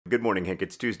Good morning, Hank.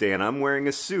 It's Tuesday, and I'm wearing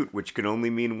a suit, which can only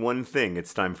mean one thing.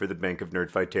 It's time for the Bank of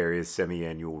Nerdfighteria's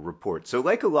semi-annual report. So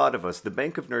like a lot of us, the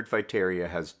Bank of Nerdfighteria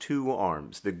has two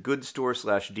arms, the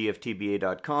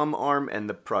goodstore/dftba.com arm and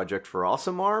the Project for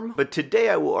Awesome arm. But today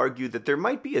I will argue that there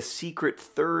might be a secret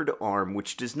third arm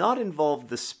which does not involve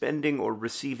the spending or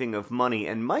receiving of money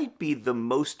and might be the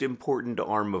most important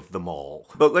arm of them all.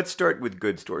 But let's start with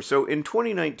Good Store. So in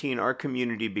 2019, our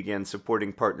community began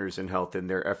supporting partners in health in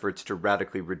their efforts to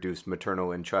radically reduce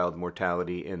maternal and child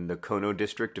mortality in the Kono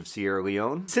district of Sierra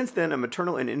Leone. Since then, a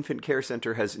maternal and infant care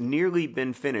center has nearly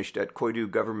been finished at Koidu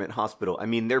Government Hospital. I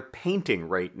mean, they're painting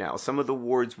right now. Some of the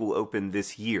wards will open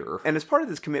this year. And as part of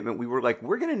this commitment, we were like,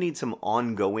 we're going to need some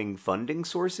ongoing funding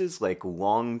sources, like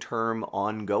long-term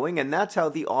ongoing, and that's how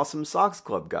the Awesome Socks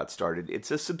Club got started.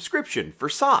 It's a subscription for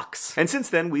socks. And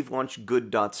since then, we've launched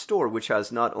Good.Store, which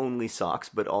has not only socks,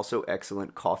 but also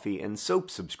excellent coffee and soap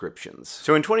subscriptions.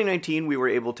 So in 2019, we were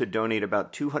able to donate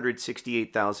about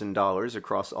 $268,000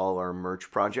 across all our merch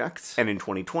projects. And in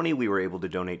 2020, we were able to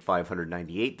donate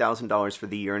 $598,000 for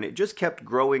the year, and it just kept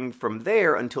growing from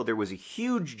there until there was a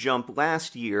huge jump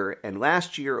last year, and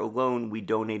last year alone, we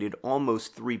donated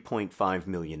almost $3.5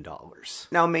 million.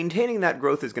 Now, maintaining that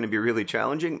growth is going to be really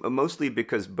challenging, mostly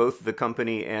because both the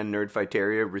company and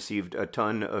Nerdfighteria received a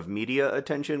ton of media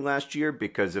attention last year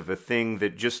because of a thing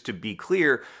that, just to be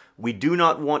clear, we do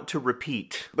not want to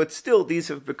repeat. But still, these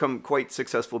have become quite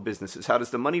successful businesses. How does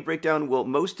the money break down? Well,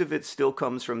 most of it still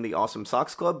comes from the Awesome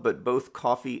Socks Club, but both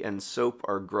coffee and soap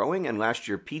are growing, and last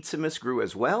year Pizzamas grew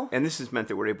as well. And this has meant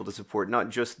that we're able to support not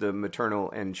just the maternal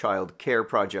and child care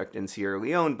project in Sierra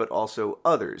Leone, but also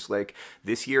others. Like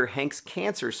this year, Hank's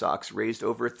Cancer Socks raised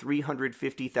over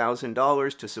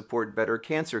 $350,000 to support better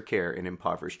cancer care in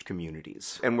impoverished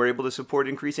communities. And we're able to support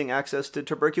increasing access to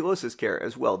tuberculosis care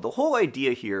as well. The whole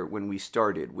idea here when we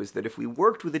started was that if we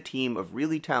worked with a team of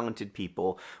really talented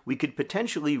people, we could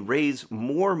potentially raise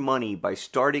more money by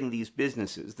starting these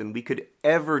businesses than we could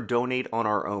ever donate on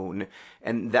our own,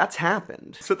 and that's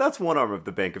happened. So that's one arm of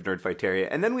the Bank of Nerdfighteria,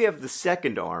 and then we have the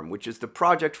second arm, which is the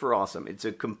Project for Awesome. It's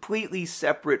a completely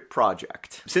separate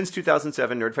project. Since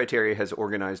 2007, Nerdfighteria has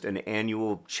organized an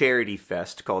annual charity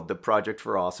fest called the Project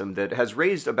for Awesome that has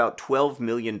raised about $12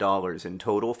 million in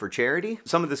total for charity.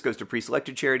 Some of this goes to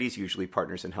pre-selected charities, usually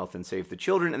Partners in Health and Save the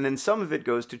Children, and then some of it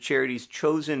goes to charities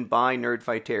chosen by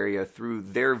Nerdfighteria through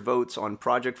their votes on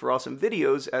Project for Awesome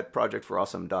videos at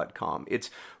projectforawesome.com. It's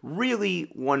really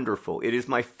wonderful. It is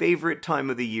my favorite time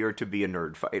of the year to be a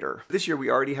nerd fighter. This year we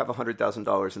already have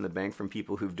 $100,000 in the bank from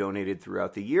people who've donated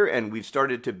throughout the year, and we've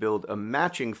started to build a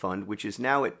matching fund, which is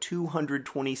now at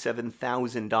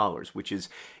 $227,000, which is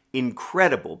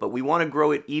incredible, but we want to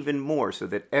grow it even more so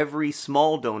that every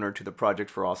small donor to the Project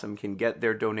for Awesome can get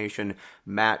their donation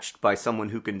matched by someone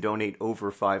who can donate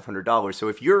over $500. So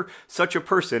if you're such a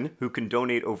person who can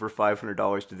donate over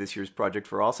 $500 to this year's Project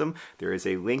for Awesome, there is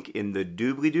a link in the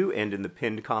doobly-doo and in the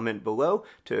pinned comment below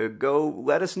to go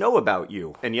let us know about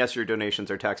you. And yes, your donations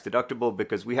are tax deductible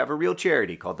because we have a real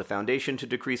charity called the Foundation to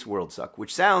Decrease World Suck,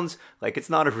 which sounds like it's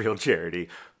not a real charity,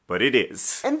 but it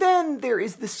is. And then there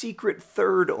is the secret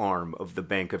third arm of the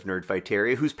Bank of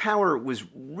Nerdfighteria, whose power was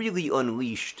really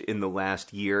unleashed in the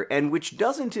last year, and which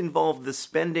doesn't involve the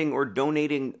spending or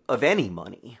donating of any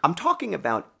money. I'm talking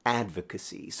about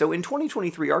advocacy. So in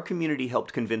 2023, our community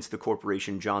helped convince the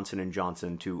corporation Johnson &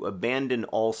 Johnson to abandon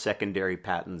all secondary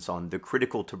patents on the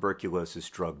critical tuberculosis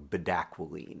drug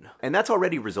bedaquiline. And that's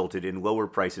already resulted in lower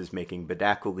prices, making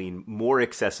bedaquiline more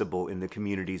accessible in the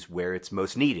communities where it's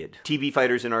most needed. TB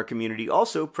fighters in our community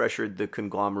also pressured the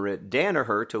conglomerate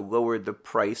Danaher to lower the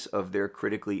price of their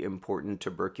critically important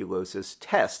tuberculosis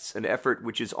tests, an effort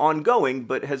which is ongoing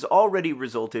but has already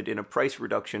resulted in a price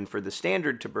reduction for the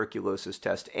standard tuberculosis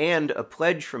test and a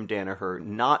pledge from Danaher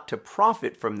not to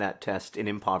profit from that test in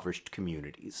impoverished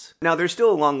communities. Now, there's still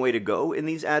a long way to go in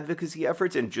these advocacy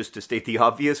efforts, and just to state the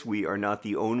obvious, we are not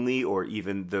the only or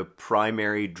even the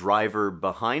primary driver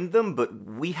behind them, but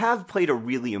we have played a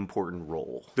really important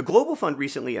role. The Global Fund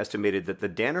recently estimated that the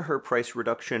Danaher price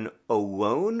reduction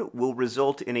alone will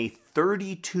result in a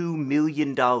 $32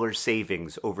 million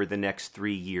savings over the next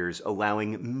 3 years,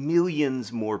 allowing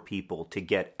millions more people to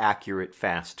get accurate,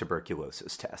 fast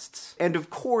tuberculosis tests. And of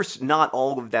course, not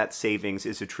all of that savings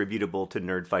is attributable to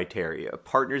Nerdfighteria.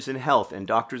 Partners in Health and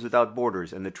Doctors Without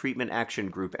Borders and the Treatment Action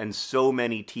Group and so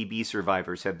many TB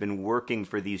survivors have been working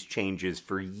for these changes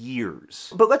for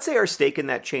years. But let's say our stake in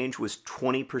that change was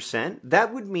 20%.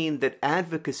 That would mean that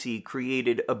advocacy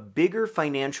created a bigger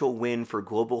financial win for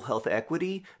global health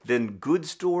equity than Good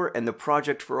Store and the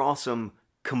Project for Awesome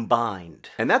combined.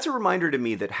 And that's a reminder to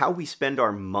me that how we spend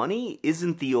our money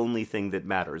isn't the only thing that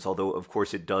matters, although of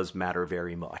course it does matter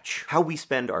very much. How we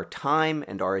spend our time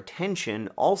and our attention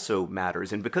also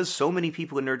matters, and because so many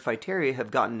people in Nerdfighteria have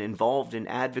gotten involved in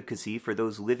advocacy for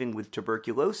those living with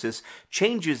tuberculosis,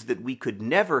 changes that we could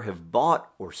never have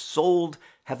bought or sold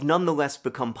have nonetheless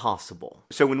become possible.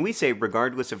 So when we say,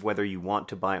 regardless of whether you want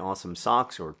to buy awesome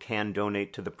socks or can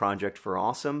donate to the Project for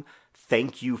Awesome,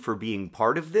 thank you for being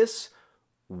part of this,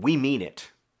 we mean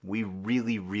it. We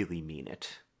really, really mean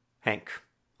it. Hank,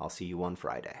 I'll see you on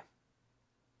Friday.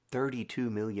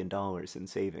 $32 million in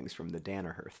savings from the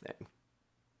Danaher thing.